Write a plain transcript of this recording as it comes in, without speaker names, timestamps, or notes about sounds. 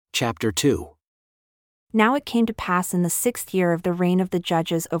chapter 2. Now it came to pass in the 6th year of the reign of the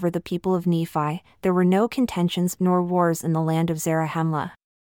judges over the people of Nephi, there were no contentions nor wars in the land of Zarahemla.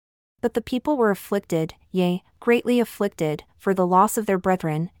 But the people were afflicted, yea, greatly afflicted, for the loss of their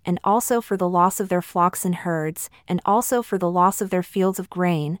brethren, and also for the loss of their flocks and herds, and also for the loss of their fields of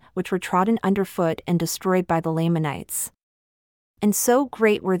grain, which were trodden underfoot and destroyed by the Lamanites. And so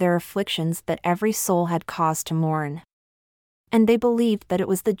great were their afflictions that every soul had cause to mourn. And they believed that it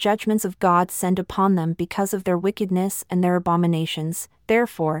was the judgments of God sent upon them because of their wickedness and their abominations.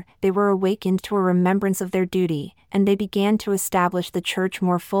 Therefore, they were awakened to a remembrance of their duty, and they began to establish the church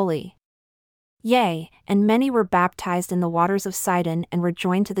more fully. Yea, and many were baptized in the waters of Sidon and were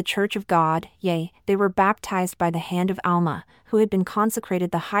joined to the church of God. Yea, they were baptized by the hand of Alma, who had been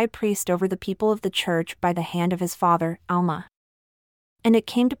consecrated the high priest over the people of the church by the hand of his father, Alma. And it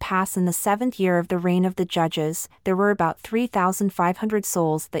came to pass in the 7th year of the reign of the judges, there were about 3,500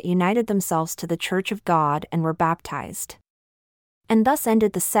 souls that united themselves to the church of God and were baptized. And thus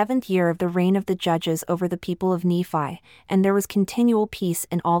ended the 7th year of the reign of the judges over the people of Nephi, and there was continual peace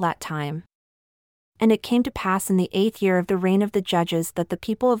in all that time. And it came to pass in the 8th year of the reign of the judges that the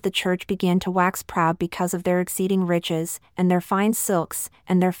people of the church began to wax proud because of their exceeding riches, and their fine silks,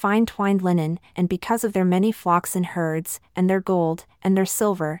 and their fine twined linen, and because of their many flocks and herds, and their gold, and their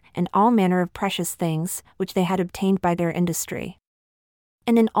silver, and all manner of precious things, which they had obtained by their industry.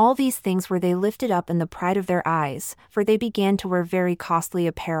 And in all these things were they lifted up in the pride of their eyes, for they began to wear very costly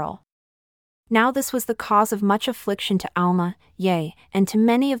apparel. Now this was the cause of much affliction to Alma, yea, and to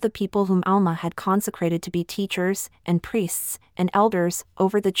many of the people whom Alma had consecrated to be teachers, and priests, and elders,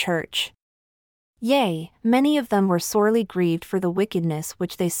 over the church. Yea, many of them were sorely grieved for the wickedness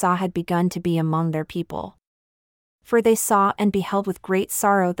which they saw had begun to be among their people. For they saw and beheld with great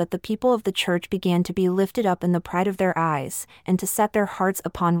sorrow that the people of the church began to be lifted up in the pride of their eyes, and to set their hearts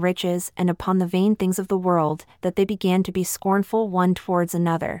upon riches and upon the vain things of the world, that they began to be scornful one towards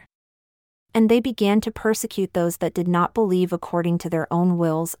another. And they began to persecute those that did not believe according to their own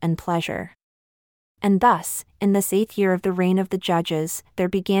wills and pleasure. And thus, in this 8th year of the reign of the judges, there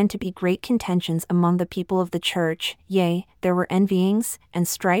began to be great contentions among the people of the church, yea, there were envyings, and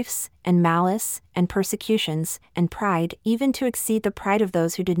strifes, and malice, and persecutions, and pride, even to exceed the pride of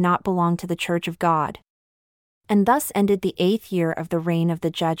those who did not belong to the church of God. And thus ended the 8th year of the reign of the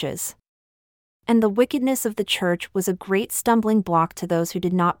judges. And the wickedness of the church was a great stumbling block to those who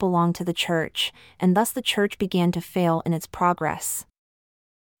did not belong to the church, and thus the church began to fail in its progress.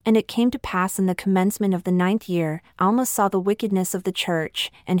 And it came to pass in the commencement of the 9th year, Alma saw the wickedness of the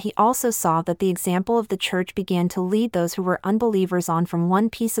church, and he also saw that the example of the church began to lead those who were unbelievers on from one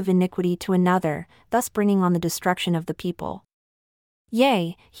piece of iniquity to another, thus bringing on the destruction of the people.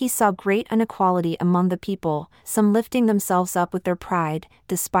 Yea, he saw great inequality among the people, some lifting themselves up with their pride,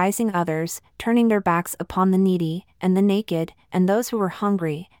 despising others, turning their backs upon the needy, and the naked, and those who were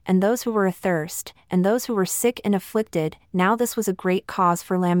hungry, and those who were athirst, and those who were sick and afflicted. Now this was a great cause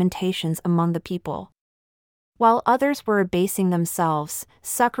for lamentations among the people. While others were abasing themselves,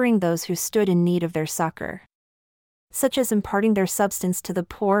 succoring those who stood in need of their succor, such as imparting their substance to the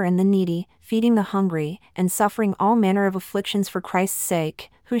poor and the needy, feeding the hungry, and suffering all manner of afflictions for Christ's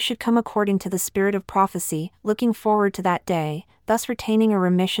sake, who should come according to the spirit of prophecy, looking forward to that day, thus retaining a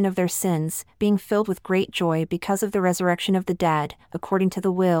remission of their sins, being filled with great joy because of the resurrection of the dead, according to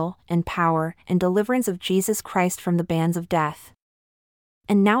the will, and power, and deliverance of Jesus Christ from the bands of death.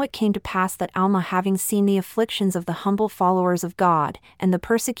 And now it came to pass that Alma, having seen the afflictions of the humble followers of God, and the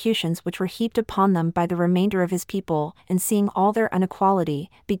persecutions which were heaped upon them by the remainder of his people, and seeing all their inequality,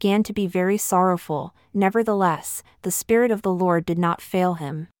 began to be very sorrowful. Nevertheless, the Spirit of the Lord did not fail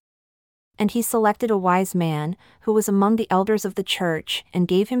him. And he selected a wise man, who was among the elders of the church, and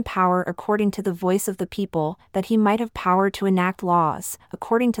gave him power according to the voice of the people, that he might have power to enact laws,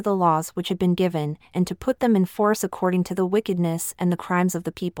 according to the laws which had been given, and to put them in force according to the wickedness and the crimes of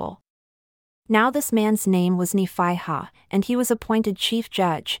the people. Now this man's name was Nephi, and he was appointed chief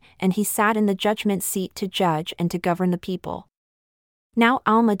judge, and he sat in the judgment seat to judge and to govern the people. Now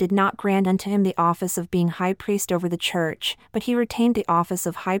Alma did not grant unto him the office of being high priest over the church, but he retained the office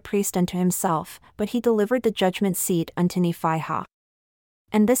of high priest unto himself, but he delivered the judgment seat unto Nephi.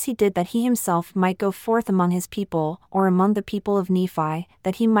 And this he did that he himself might go forth among his people, or among the people of Nephi,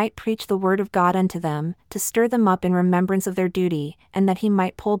 that he might preach the word of God unto them, to stir them up in remembrance of their duty, and that he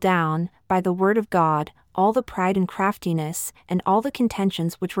might pull down, by the word of God, all the pride and craftiness, and all the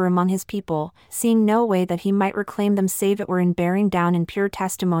contentions which were among his people, seeing no way that he might reclaim them save it were in bearing down in pure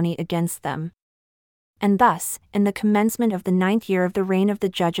testimony against them. And thus, in the commencement of the 9th year of the reign of the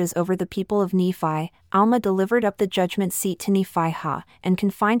judges over the people of Nephi, Alma delivered up the judgment seat to Nephi, and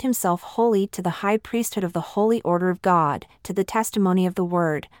confined himself wholly to the high priesthood of the holy order of God, to the testimony of the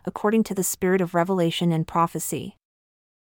word, according to the spirit of revelation and prophecy.